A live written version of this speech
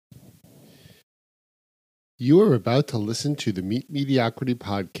You are about to listen to the Meet Mediocrity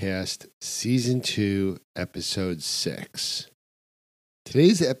Podcast, Season 2, Episode 6.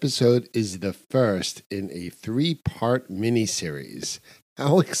 Today's episode is the first in a 3-part miniseries.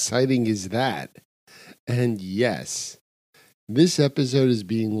 How exciting is that? And yes, this episode is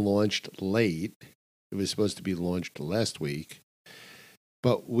being launched late. It was supposed to be launched last week.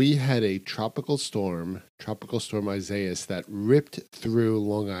 But we had a tropical storm Isaias, that ripped through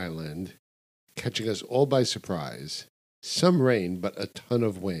Long Island, catching us all by surprise. Some rain, but a ton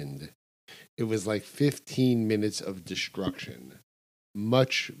of wind. It was like 15 minutes of destruction.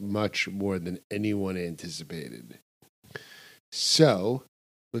 Much, much more than anyone anticipated. So,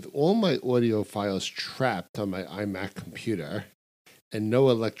 with all my audio files trapped on my iMac computer and no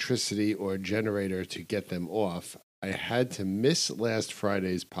electricity or generator to get them off, I had to miss last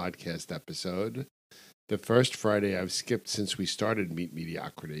Friday's podcast episode, the first Friday I've skipped since we started Meet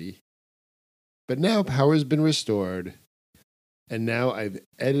Mediocrity. But now power has been restored, and now I've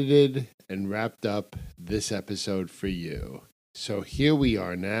edited and wrapped up this episode for you. So here we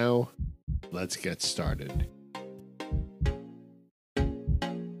are now. Let's get started.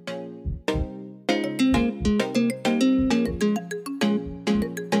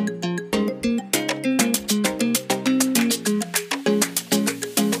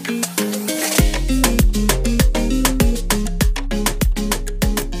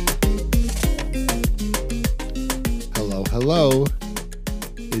 Hello,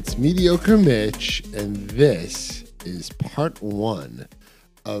 it's Mediocre Mitch, and this is part 1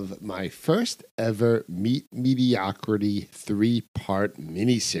 of my first ever Meet Mediocrity 3-part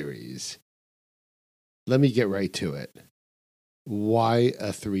miniseries. Let me get right to it. Why a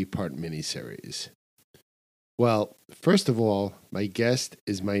 3-part miniseries? Well, first of all, my guest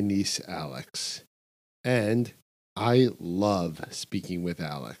is my niece, Alex, and I love speaking with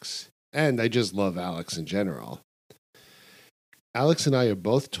Alex, and I just love Alex in general. Alex and I are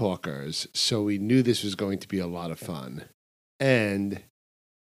both talkers, so we knew this was going to be a lot of fun. And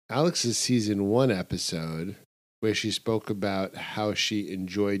Alex's season 1 episode, where she spoke about how she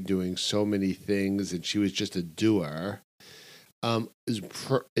enjoyed doing so many things and she was just a doer,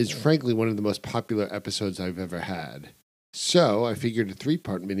 is frankly one of the most popular episodes I've ever had. So I figured a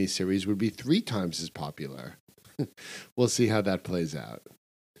 3-part miniseries would be 3 times as popular. We'll see how that plays out.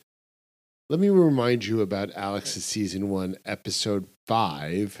 Let me remind you about Alex's Season 1, Episode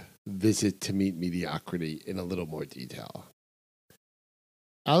 5, Visit to Meet Mediocrity, in a little more detail.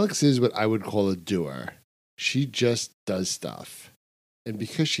 Alex is what I would call a doer. She just does stuff. And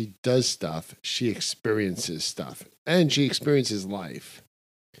because she does stuff, she experiences stuff. And she experiences life.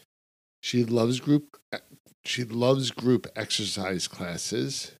 She loves group exercise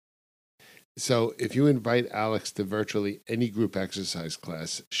classes. So if you invite Alex to virtually any group exercise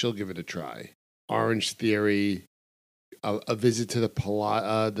class, she'll give it a try. Orange Theory, a visit to the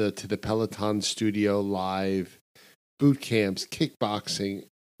Peloton studio live, boot camps, kickboxing,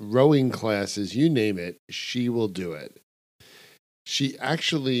 rowing classes, you name it, she will do it. She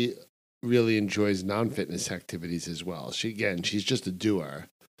actually really enjoys non-fitness activities as well. She's just a doer.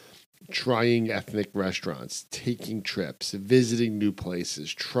 Trying ethnic restaurants, taking trips, visiting new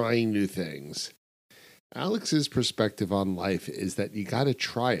places, trying new things. Alex's perspective on life is that you got to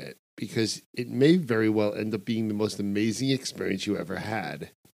try it because it may very well end up being the most amazing experience you ever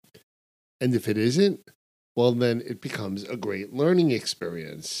had. And if it isn't, well, then it becomes a great learning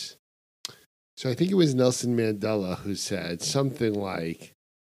experience. So I think it was Nelson Mandela who said something like,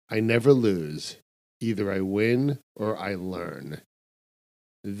 "I never lose. Either I win or I learn."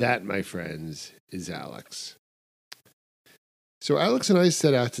 That, my friends, is Alex. So Alex and I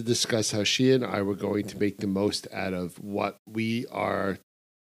set out to discuss how she and I were going to make the most out of what we are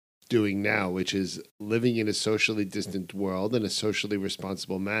doing now, which is living in a socially distant world in a socially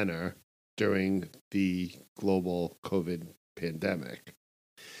responsible manner during the global COVID pandemic.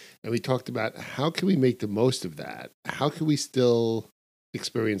 And we talked about how can we make the most of that? How can we still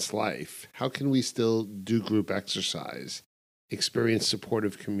experience life? How can we still do group exercise? Experience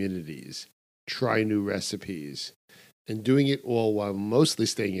supportive communities, try new recipes, and doing it all while mostly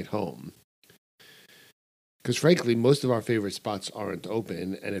staying at home. Because frankly, most of our favorite spots aren't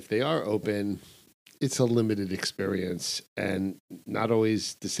open, and if they are open, it's a limited experience and not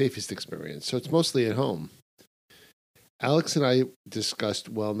always the safest experience. So it's mostly at home. Alex and I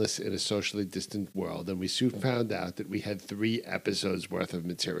discussed wellness in a socially distant world, and we soon found out that we had 3 episodes worth of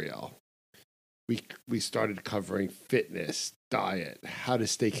material. We started covering fitness, diet, how to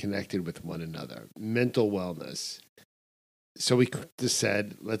stay connected with one another, mental wellness. So we just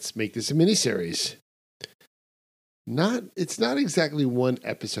said, let's make this a miniseries. It's not exactly one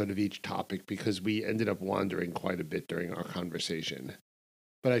episode of each topic because we ended up wandering quite a bit during our conversation.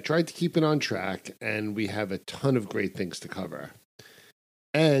 But I tried to keep it on track, and we have a ton of great things to cover.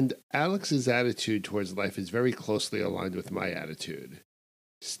 And Alex's attitude towards life is very closely aligned with my attitude.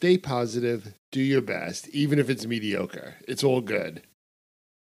 Stay positive, do your best, even if it's mediocre. It's all good.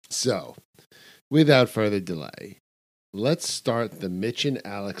 So, without further delay, let's start the Mitch and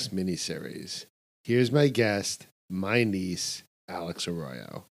Alex miniseries. Here's my guest, my niece, Alex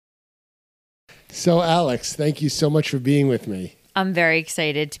Arroyo. So, Alex, thank you so much for being with me. I'm very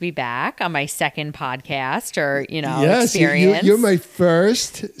excited to be back on my second podcast Yes, experience. You're my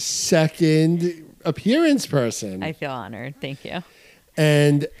second appearance person. I feel honored. Thank you.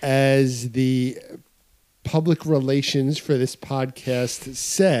 And as the public relations for this podcast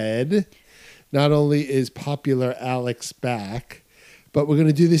said, not only is popular Alex back, but we're going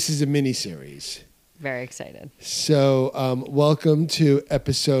to do this as a mini-series. Very excited. So welcome to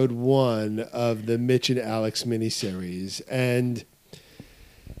episode 1 of the Mitch and Alex miniseries. And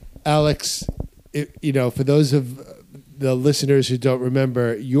Alex, for those of the listeners who don't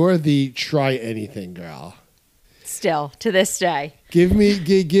remember, you're the try anything girl. Still, to this day. Give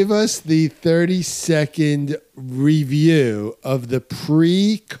us the 30-second review of the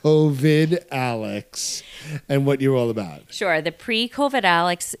pre-COVID Alex and what you're all about. Sure. The pre-COVID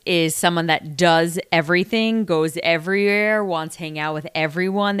Alex is someone that does everything, goes everywhere, wants to hang out with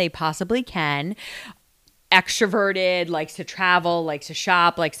everyone they possibly can. Extroverted, likes to travel, likes to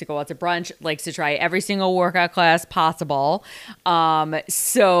shop, likes to go out to brunch, likes to try every single workout class possible.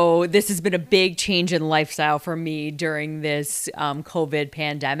 So this has been a big change in lifestyle for me during this COVID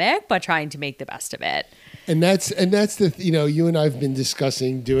pandemic, but trying to make the best of it. And that's the you and I've been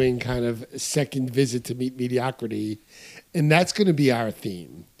discussing doing kind of a second visit to meet mediocrity, and that's going to be our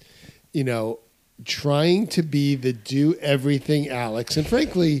theme. Trying to be the do everything Alex, and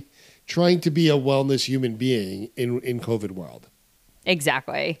frankly, trying to be a wellness human being in COVID world.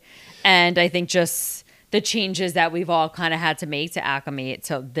 Exactly. And I think just the changes that we've all kind of had to make to acclimate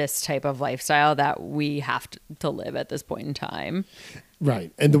to this type of lifestyle that we have to live at this point in time.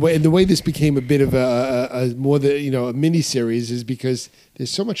 Right. And the way this became a bit of a more a mini series is because there's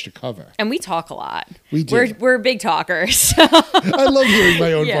so much to cover. And we talk a lot. We do. We're big talkers. I love hearing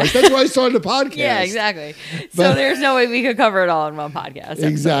my own voice. That's why I started a podcast. Yeah, exactly. So there's no way we could cover it all in one podcast.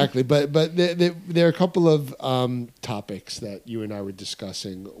 Exactly. But there are a couple of topics that you and I were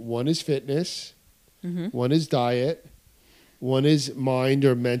discussing. One is fitness. Mm-hmm. One is diet. One is mind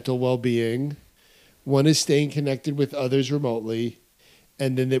or mental well-being. One is staying connected with others remotely.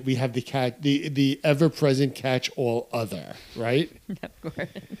 And then that we have the ever-present catch-all other, right? Of course.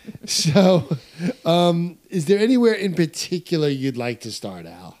 So is there anywhere in particular you'd like to start,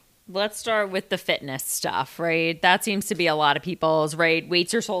 Al? Let's start with the fitness stuff, right? That seems to be a lot of people's, right?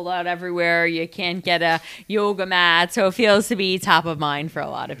 Weights are sold out everywhere. You can't get a yoga mat. So it feels to be top of mind for a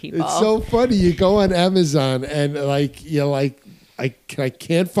lot of people. It's so funny. You go on Amazon and you're like, I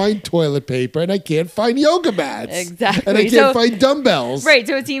can't find toilet paper and I can't find yoga mats. Exactly. And I can't find dumbbells. Right.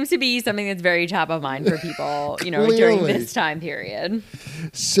 So it seems to be something that's very top of mind for people, during this time period.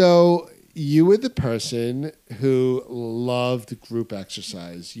 So you were the person who loved group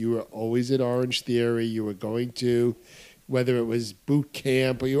exercise. You were always at Orange Theory. You were going to, whether it was boot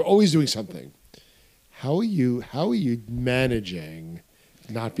camp or you were always doing something. How are you managing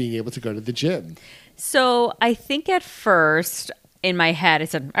not being able to go to the gym? So I think at first in my head, I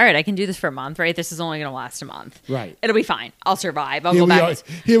said, all right, I can do this for a month, right? This is only going to last a month. Right. It'll be fine. I'll survive.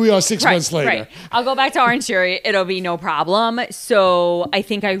 Here we are 6 months later. Right. I'll go back to Orange Theory. It'll be no problem. So I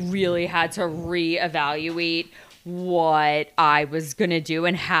think I really had to reevaluate what I was going to do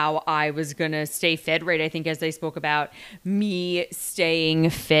and how I was going to stay fit, right? I think as I spoke about, me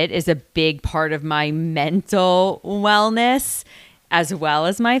staying fit is a big part of my mental wellness as well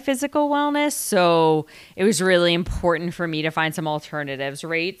as my physical wellness. So it was really important for me to find some alternatives,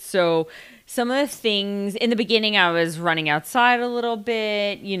 right? So some of the things in the beginning, I was running outside a little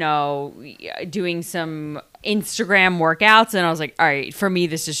bit, doing some Instagram workouts. And I was like, all right, for me,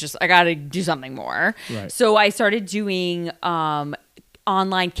 this is just, I got to do something more. Right. So I started doing online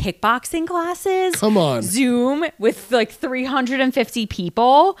kickboxing classes. Come on. Zoom with like 350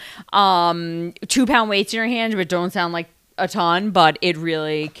 people, 2-pound weights in your hand, but don't sound like a ton, but it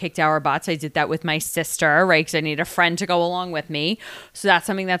really kicked our butts. I did that with my sister, right? Because I need a friend to go along with me. So that's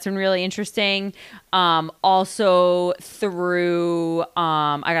something that's been really interesting. Also through,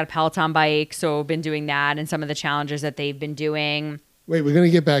 I got a Peloton bike. So I've been doing that and some of the challenges that they've been doing. Wait, we're going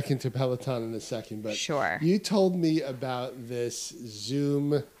to get back into Peloton in a second, but sure. You told me about this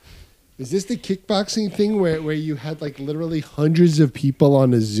Zoom Is this the kickboxing thing where you had like literally hundreds of people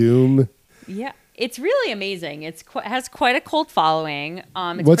on a Zoom? Yeah. It's really amazing. It has quite a cult following.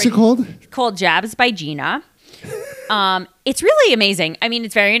 What's it called? Called Jabs by Gina. It's really amazing. I mean,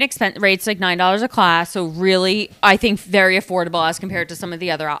 it's very inexpensive. Rates like $9 a class, so really, I think very affordable as compared to some of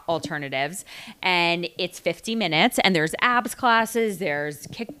the other alternatives. And it's 50 minutes, and there's abs classes, there's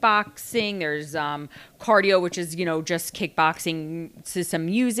kickboxing, there's cardio, which is just kickboxing to some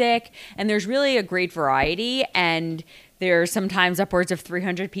music, and there's really a great variety. And there's sometimes upwards of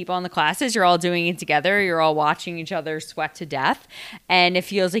 300 people in the classes. You're all doing it together. You're all watching each other sweat to death. And it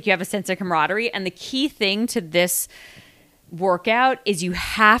feels like you have a sense of camaraderie. And the key thing to this workout is you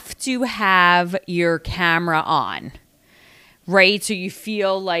have to have your camera on, right? So you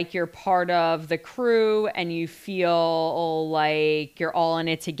feel like you're part of the crew and you feel like you're all in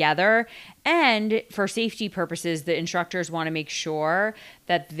it together. And for safety purposes, the instructors want to make sure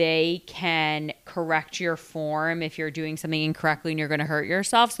that they can correct your form if you're doing something incorrectly and you're going to hurt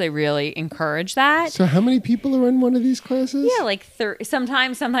yourself. So they really encourage that. So how many people are in one of these classes? Yeah, like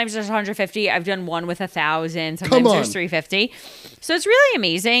sometimes there's 150. I've done one with 1,000. Sometimes there's 350. So it's really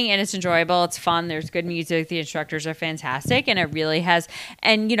amazing and it's enjoyable. It's fun. There's good music. The instructors are fantastic, and it really has.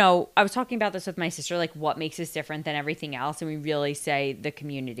 And I was talking about this with my sister, like what makes us different than everything else, and we really say the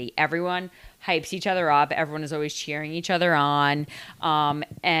community. Everyone hypes each other up. Everyone is always cheering each other on.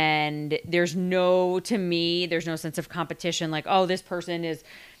 And there's no sense of competition like, oh, this person is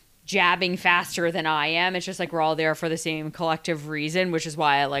jabbing faster than I am. It's just like we're all there for the same collective reason, which is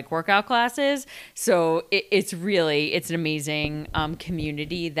why I like workout classes. So it's an amazing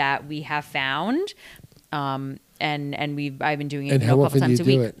community that we have found. And I've been doing it a couple times a week. And how often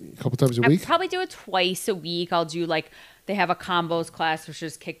do you do it? A couple times a week? I probably do it twice a week. I'll do they have a combos class, which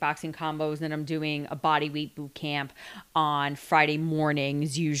is kickboxing combos, and I'm doing a body weight boot camp on Friday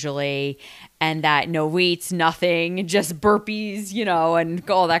mornings usually, and that no weights, nothing, just burpees, and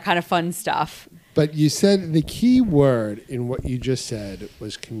all that kind of fun stuff. But you said the key word in what you just said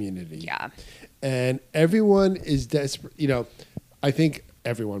was community. Yeah. And everyone is desperate. I think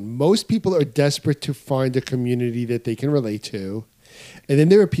most people are desperate to find a community that they can relate to. And then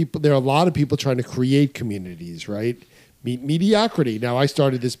there are a lot of people trying to create communities, right? Meet mediocrity. Now, I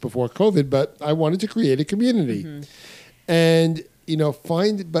started this before COVID, but I wanted to create a community. Mm-hmm. And,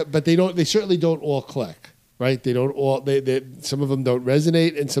 but they certainly don't all click, right? They don't all, some of them don't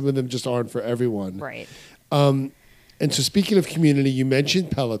resonate and some of them just aren't for everyone. Right. And so speaking of community, you mentioned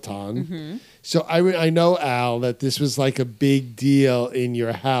Peloton. Mm-hmm. So I know, Al, that this was like a big deal in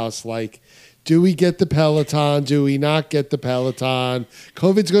your house. Like, do we get the Peloton? Do we not get the Peloton?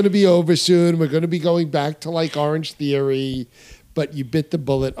 COVID's going to be over soon. We're going to be going back to like Orange Theory. But you bit the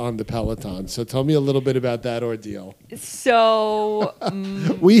bullet on the Peloton. So tell me a little bit about that ordeal. So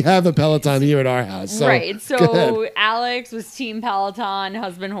we have a Peloton here at our house. So, right. So Alex was Team Peloton.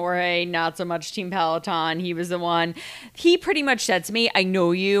 Husband Jorge, not so much Team Peloton. He was the one. He pretty much said to me, I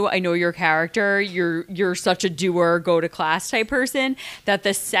know you. I know your character. You're such a doer, go to class type person that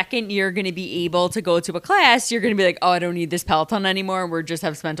the second you're going to be able to go to a class, you're going to be like, oh, I don't need this Peloton anymore. We just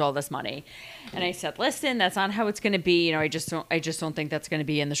have spent all this money. And I said, listen, that's not how it's going to be. I just don't think that's going to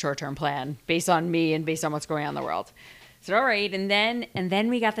be in the short-term plan based on me and based on what's going on in the world. I said, all right. And then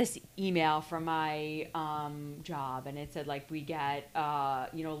we got this email from my job, and it said we get a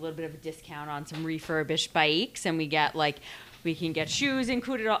little bit of a discount on some refurbished bikes, and we can get shoes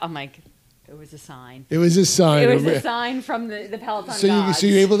included. I'm like, it was a sign. It was a sign. It was a sign from the Peloton gods. So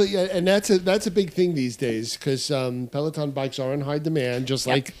you're able to, and that's a big thing these days because Peloton bikes are in high demand, just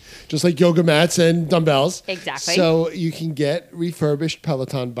like yoga mats and dumbbells. Exactly. So you can get refurbished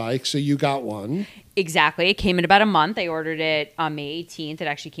Peloton bikes. So you got one. Exactly. It came in about a month. I ordered it on May 18th. It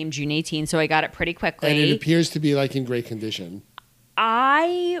actually came June 18th, so I got it pretty quickly. And it appears to be in great condition.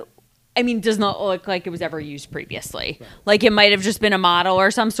 I mean, does not look like it was ever used previously. Right. It might have just been a model or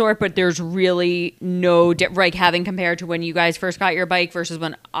some sort, but there's really no having compared to when you guys first got your bike versus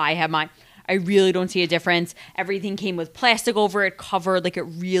when I have mine. I really don't see a difference. Everything came with plastic over it, covered, it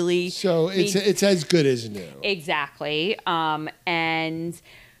really. So it's as good as new. Exactly. And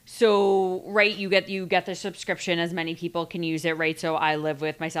so, right, you get the subscription, as many people can use it, right? So I live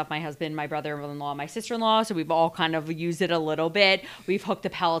with myself, my husband, my brother-in-law, my sister-in-law. So we've all kind of used it a little bit. We've hooked the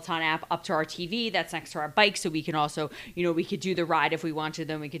Peloton app up to our TV that's next to our bike. So we can also, we could do the ride if we want to.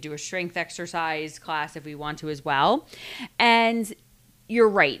 Then we could do a strength exercise class if we want to as well. And you're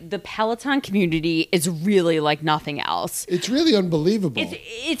right. The Peloton community is really like nothing else. It's really unbelievable.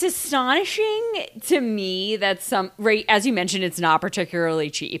 It's astonishing to me that right, as you mentioned, it's not particularly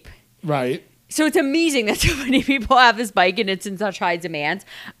cheap. Right. So it's amazing that so many people have this bike and it's in such high demand.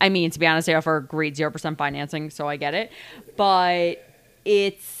 I mean, to be honest, they offer great 0% financing, so I get it. But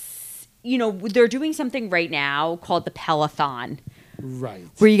it's, they're doing something right now called the Peloton. Right.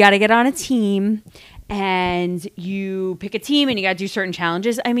 Where you got to get on a team and you pick a team and you got to do certain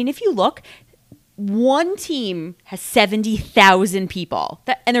challenges. I mean, if you look, one team has 70,000 people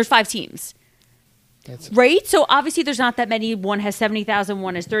and there's 5 teams. Right? So obviously there's not that many. One has 70,000,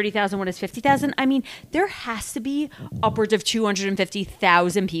 one has 30,000, one has 50,000. I mean, there has to be upwards of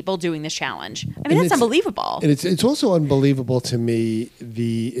 250,000 people doing this challenge. I mean, that's unbelievable. And it's also unbelievable to me,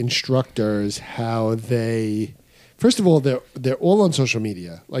 the instructors, how they, first of all, they're all on social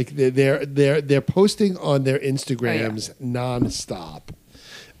media. Like they're posting on their Instagrams nonstop.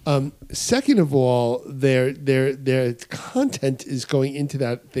 Second of all, their content is going into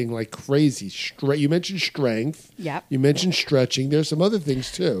that thing like crazy. You mentioned strength. Yep. You mentioned stretching. There's some other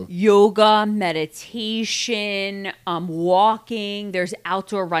things too. Yoga, meditation, walking. There's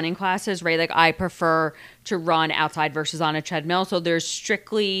outdoor running classes, right? Like I prefer to run outside versus on a treadmill. So there's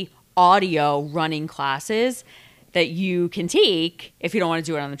strictly audio running classes that you can take if you don't want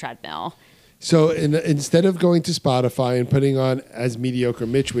to do it on the treadmill. So instead of going to Spotify and putting on, as mediocre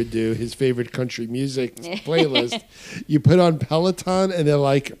Mitch would do, his favorite country music playlist, you put on Peloton and they're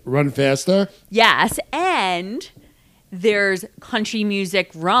like, run faster? Yes, and there's country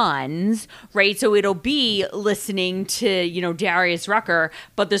music runs, right? So it'll be listening to, Darius Rucker,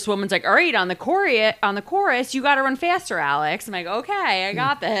 but this woman's like, all right, on the chorus, you got to run faster, Alex. I'm like, okay, I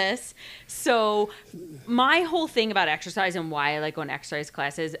got this. So my whole thing about exercise and why I like going to exercise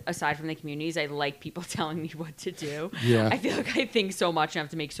classes, aside from the communities, I like people telling me what to do. Yeah. I feel like I think so much and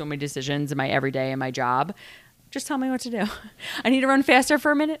have to make so many decisions in my everyday and my job. Just tell me what to do. I need to run faster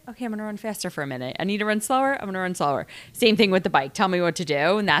for a minute. Okay, I'm going to run faster for a minute. I need to run slower. I'm going to run slower. Same thing with the bike. Tell me what to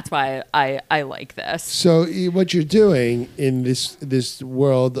do, and that's why I like this. So what you're doing in this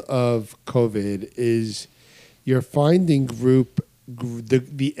world of COVID is you're finding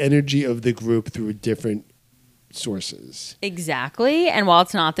the energy of the group through different sources. Exactly. And while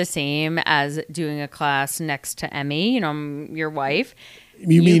it's not the same as doing a class next to Emmy, your wife.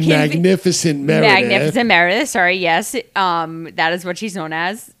 You mean Magnificent Meredith? Magnificent Meredith. Sorry. Yes. That is what she's known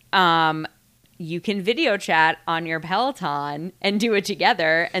as. You can video chat on your Peloton and do it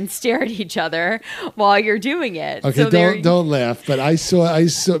together and stare at each other while you're doing it. Okay, so don't laugh. But I saw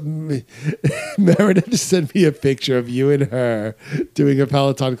Meredith sent me a picture of you and her doing a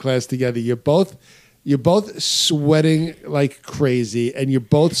Peloton class together. You're both sweating like crazy, and you're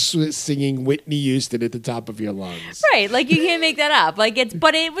both singing Whitney Houston at the top of your lungs. Right, like you can't make that up. But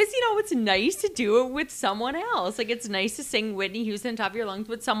it was, it's nice to do it with someone else. Like it's nice to sing Whitney Houston at the top of your lungs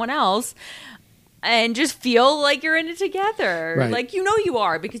with someone else, and just feel like you're in it together. Right. Like you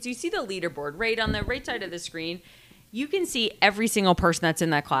are, because you see the leaderboard right on the right side of the screen. You can see every single person that's in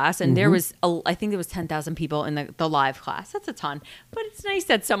that class. And there was, I think there was 10,000 people in the live class. That's a ton. But it's nice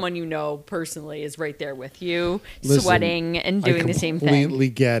that someone personally is right there with you, sweating and doing the same thing. I completely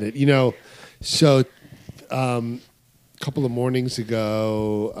get it. So a couple of mornings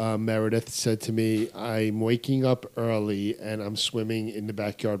ago, Meredith said to me, I'm waking up early and I'm swimming in the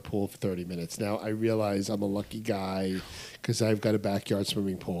backyard pool for 30 minutes. Now, I realize I'm a lucky guy because I've got a backyard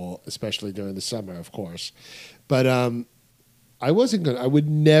swimming pool, especially during the summer, of course. But I would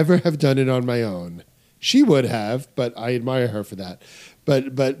never have done it on my own. She would have, but I admire her for that.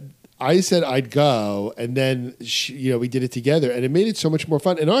 But I said I'd go, and then we did it together, and it made it so much more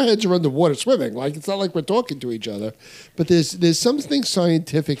fun. And our heads are underwater swimming. Like it's not like we're talking to each other. But there's something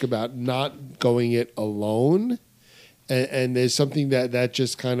scientific about not going it alone. And there's something that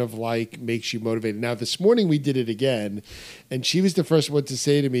just kind of like makes you motivated. Now, this morning we did it again, and she was the first one to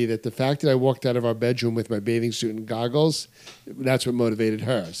say to me that the fact that I walked out of our bedroom with my bathing suit and goggles, that's what motivated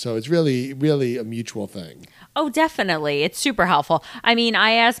her. So it's really, really a mutual thing. Oh, definitely. It's super helpful. I mean,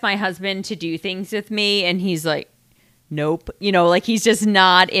 I asked my husband to do things with me, and he's like, nope. Like he's just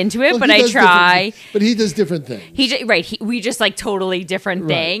not into it, but I try. But he does different things. We just like totally different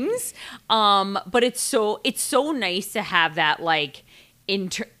things. But it's so nice to have that like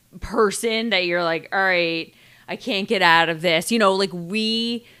person that you're like, all right, I can't get out of this. Like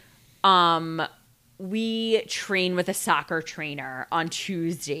we train with a soccer trainer on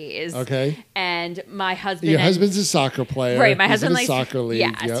Tuesdays. Okay. And my husband... Your husband's a soccer player. Right. My husband likes... soccer league.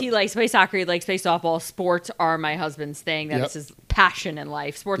 Yes. Yep. He likes to play soccer. He likes to play softball. Sports are my husband's thing. That's his passion in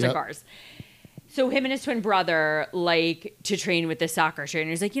life. Sports are cars. So him and his twin brother like to train with this soccer trainer.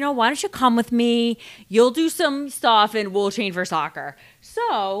 He's like, why don't you come with me? You'll do some stuff and we'll train for soccer.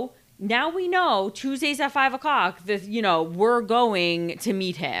 So... now we know Tuesdays at 5:00 that, we're going to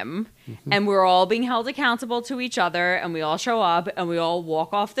meet him, and we're all being held accountable to each other, and we all show up and we all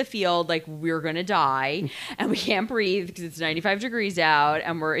walk off the field like we're going to die and we can't breathe because it's 95 degrees out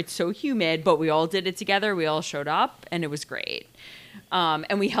and it's so humid, but we all did it together. We all showed up and it was great.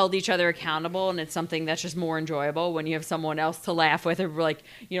 And we held each other accountable, and it's something that's just more enjoyable when you have someone else to laugh with. Or like,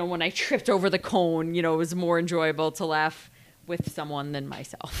 when I tripped over the cone, it was more enjoyable to laugh with someone than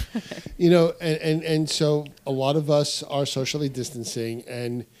myself. And so a lot of us are socially distancing,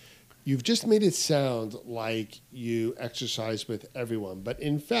 and you've just made it sound like you exercise with everyone, but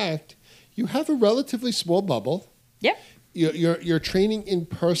in fact, you have a relatively small bubble. Yep. You're training in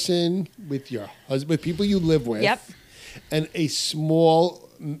person with your husband, with people you live with. Yep. And a small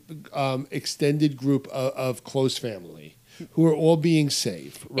extended group of close family who are all being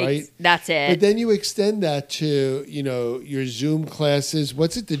safe, right? That's it. But then you extend that to, your Zoom classes.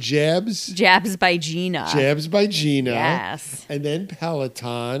 What's it? The Jabs? Jabs by Gina. Jabs by Gina. Yes. And then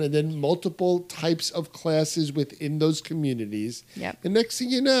Peloton, and then multiple types of classes within those communities. Yep. And next thing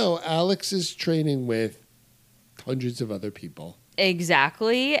you know, Alex is training with hundreds of other people.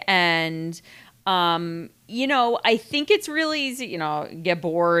 Exactly. And I think it's really easy, get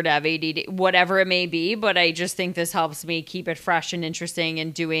bored, have ADD, whatever it may be. But I just think this helps me keep it fresh and interesting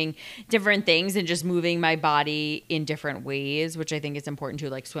and doing different things and just moving my body in different ways, which I think is important too.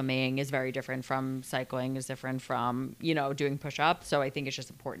 Like swimming is very different from cycling, is different from, doing push-ups. So I think it's just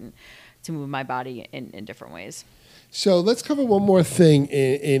important to move my body in different ways. So let's cover one more thing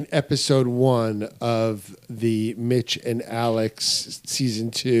in episode 1 of the Mitch and Alex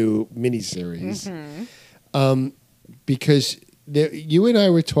season 2 miniseries. Because you and I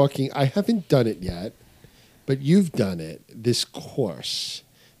were talking, I haven't done it yet, but you've done it, this course.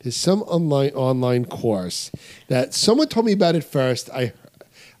 There's some online course that someone told me about it first.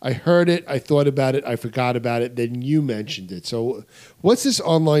 I heard it, I thought about it, I forgot about it, then you mentioned it. So what's this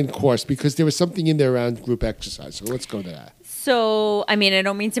online course? Because there was something in there around group exercise. So let's go to that. So, I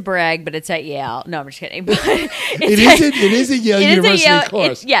don't mean to brag, but it's at Yale. No, I'm just kidding. But it is a Yale University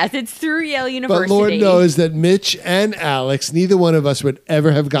course. Yes, it's through Yale University. But Lord knows that Mitch and Alex, neither one of us would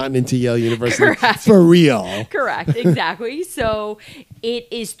ever have gotten into Yale University. Correct. For real. Correct, exactly. So it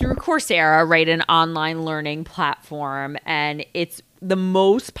is through Coursera, right, an online learning platform, and it's the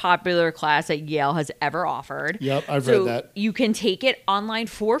most popular class that Yale has ever offered. Yep, I've read that. You can take it online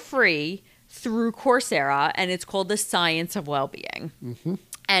for free through Coursera, and it's called The Science of Wellbeing.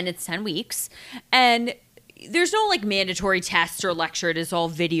 And it's 10 weeks. And there's no mandatory test or lecture. It is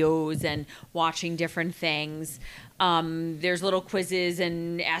all videos and watching different things. There's little quizzes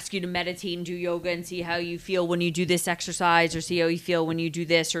and ask you to meditate and do yoga and see how you feel when you do this exercise, or see how you feel when you do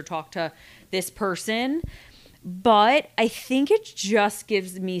this, or talk to this person. But I think it just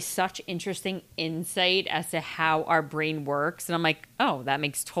gives me such interesting insight as to how our brain works. And I'm like, oh, that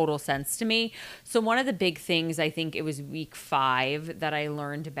makes total sense to me. So one of the big things, I think it was week 5 that I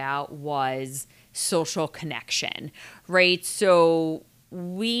learned about, was social connection, right? So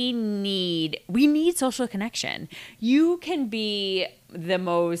we need social connection. You can be the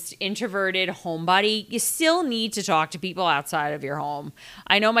most introverted homebody. You still need to talk to people outside of your home.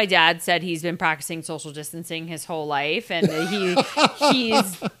 I know my dad said he's been practicing social distancing his whole life, and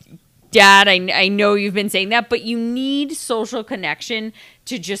he's Dad, I know you've been saying that, but you need social connection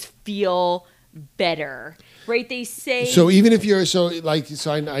to just feel better. Right? They say. So even if you're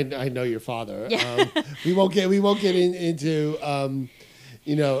I know your father. Yeah. We won't get into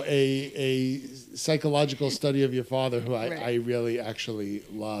a psychological study of your father, who I really actually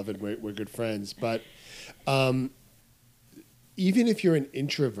love, and we're good friends. But even if you're an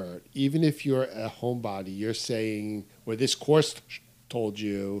introvert, even if you're a homebody, you're saying, or this course told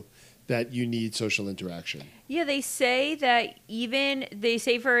you, that you need social interaction. Yeah, they say,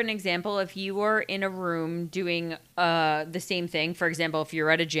 for an example, if you are in a room doing the same thing, for example, if you're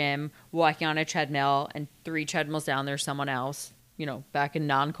at a gym, walking on a treadmill, and 3 treadmills down, there's someone else, back in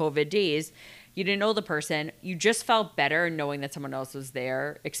non-COVID days, you didn't know the person, you just felt better knowing that someone else was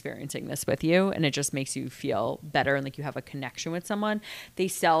there experiencing this with you, and it just makes you feel better and like you have a connection with someone. They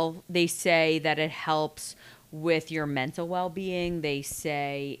say that it helps with your mental well-being. They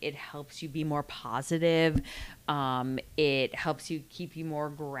say it helps you be more positive. It helps you keep you more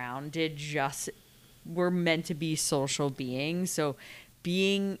grounded. We're meant to be social beings. So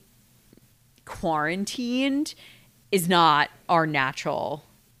being quarantined is not our natural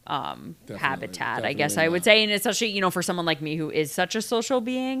habitat, I guess I would say. And especially, for someone like me who is such a social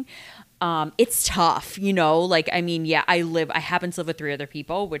being, it's tough, I happen to live with 3 other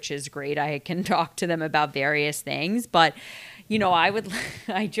people, which is great. I can talk to them about various things, but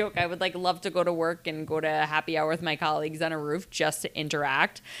I joke, I would like love to go to work and go to happy hour with my colleagues on a roof just to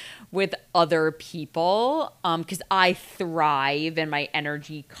interact with other people. Because I thrive and my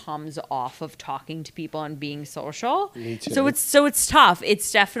energy comes off of talking to people and being social. Me too. So it's tough.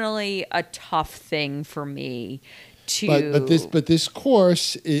 It's definitely a tough thing for me. But this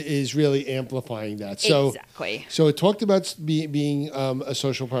course is really amplifying that. So exactly. So it talked about being a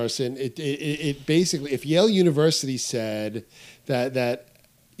social person. It basically, if Yale University said that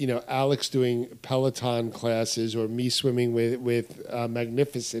Alex doing Peloton classes or me swimming with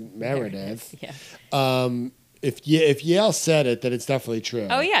Magnificent Meredith, yeah. If Yale said it, then it's definitely true.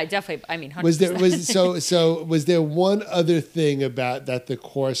 Oh yeah, definitely. I mean, 100%. Was there one other thing about that the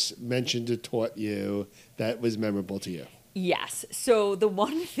course mentioned or taught you that was memorable to you? Yes. So the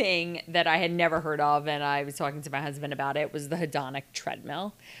one thing that I had never heard of, and I was talking to my husband about it, was the hedonic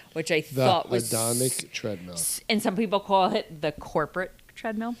treadmill, which I thought was... The hedonic treadmill. And some people call it the corporate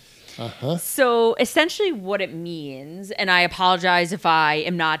treadmill. Uh-huh. So essentially what it means, and I apologize if I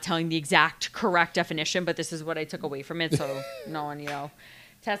am not telling the exact correct definition, but this is what I took away from it, so no one,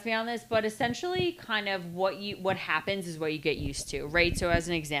 test me on this. But essentially kind of what happens is what you get used to, right? So as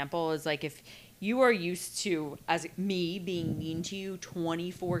an example is like if you are used to, as me, being mean to you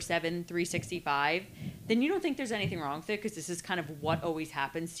 24/7, 365, then you don't think there's anything wrong with it because this is kind of what always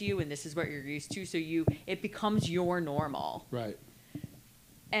happens to you and this is what you're used to. So it becomes your normal. Right.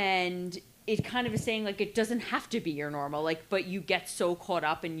 And it kind of is saying like it doesn't have to be your normal, like, but you get so caught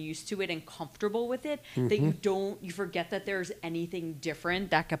up and used to it and comfortable with it that you forget that there's anything different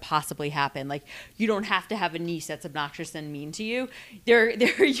that could possibly happen. Like you don't have to have a niece that's obnoxious and mean to you. There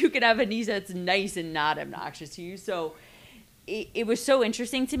you could have a niece that's nice and not obnoxious to you. So it was so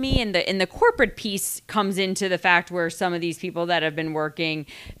interesting to me, and the corporate piece comes into the fact where some of these people that have been working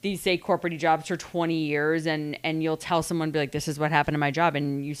these say corporate jobs for 20 years and you'll tell someone, be like, this is what happened in my job,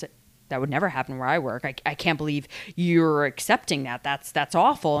 and you say, that would never happen where I work. I can't believe you're accepting that. That's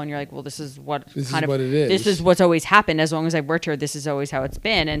awful. And you're like, well, this is what it is. This is what's always happened. As long as I've worked here, this is always how it's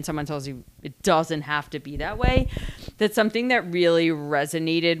been. And someone tells you it doesn't have to be that way. That's something that really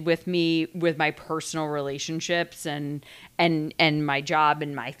resonated with me with my personal relationships and my job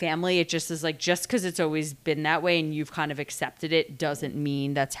and my family. It just is like, just because it's always been that way and you've kind of accepted it doesn't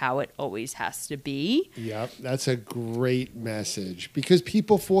mean that's how it always has to be. Yep, that's a great message because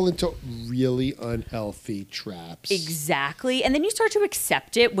people fall into really unhealthy traps. Exactly. And then you start to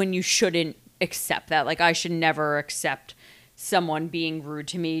accept it when you shouldn't accept that. Like I should never accept someone being rude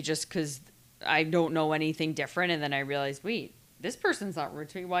to me just because I don't know anything different. And then I realize, wait, this person's not rude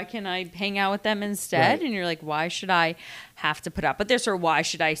to me. Why can't I hang out with them instead? Right. And you're like, why should I have to put up with this? Or why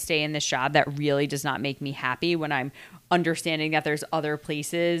should I stay in this job that really does not make me happy when I'm understanding that there's other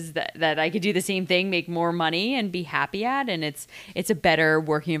places that I could do the same thing, make more money and be happy at. And it's a better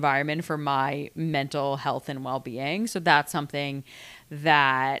working environment for my mental health and well-being. So that's something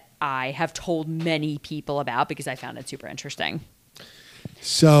that I have told many people about because I found it super interesting.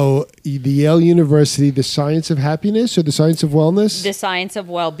 So the Yale University, the Science of Happiness or the Science of Wellness? The Science of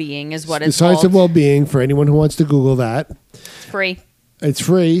Well-Being is what it's called. The Science of Well-Being, for anyone who wants to Google that. It's free. It's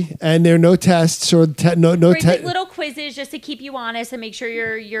free, and there are no tests or little quizzes just to keep you honest and make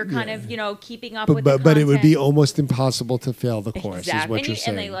sure you're kind of keeping up with the content. But it would be almost impossible to fail the course. Exactly. Is what you're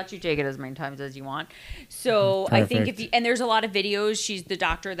saying. And they let you take it as many times as you want. So perfect. I think and there's a lot of videos. She's the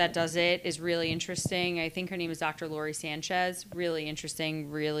doctor that does it is really interesting. I think her name is Dr. Lori Sanchez. Really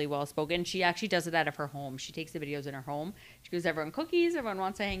interesting, really well spoken. She actually does it out of her home. She takes the videos in her home. She gives everyone cookies. Everyone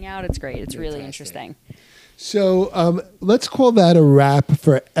wants to hang out. It's great. It's really interesting. So let's call that a wrap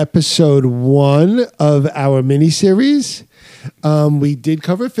for episode 1 of our mini-series. We did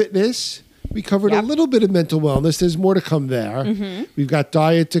cover fitness. We covered a little bit of mental wellness. There's more to come there. Mm-hmm. We've got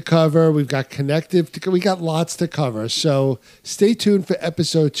diet to cover. We've got connective to cover. We got lots to cover. So stay tuned for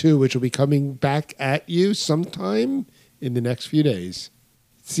episode 2, which will be coming back at you sometime in the next few days.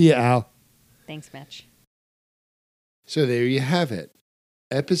 See you, Al. Thanks, Mitch. So there you have it.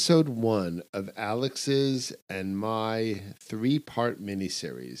 Episode 1 of Alex's and my 3-part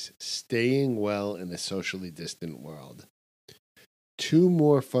miniseries, Staying Well in a Socially Distant World. 2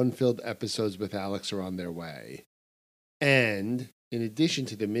 more fun-filled episodes with Alex are on their way. And in addition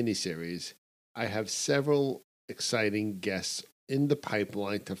to the miniseries, I have several exciting guests in the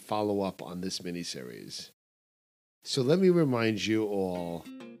pipeline to follow up on this miniseries. So let me remind you all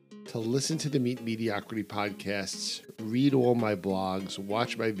to listen to the Meet Mediocrity podcasts, read all my blogs,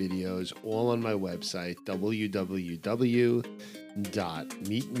 watch my videos, all on my website,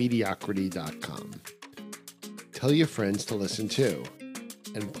 www.meetmediocrity.com. Tell your friends to listen too.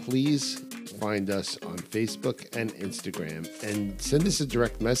 And please find us on Facebook and Instagram and send us a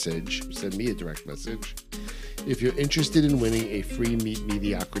direct message. Send me a direct message if you're interested in winning a free Meet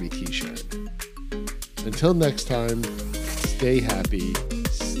Mediocrity t-shirt. Until next time, stay happy,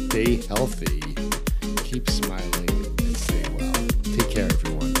 stay healthy, keep smiling.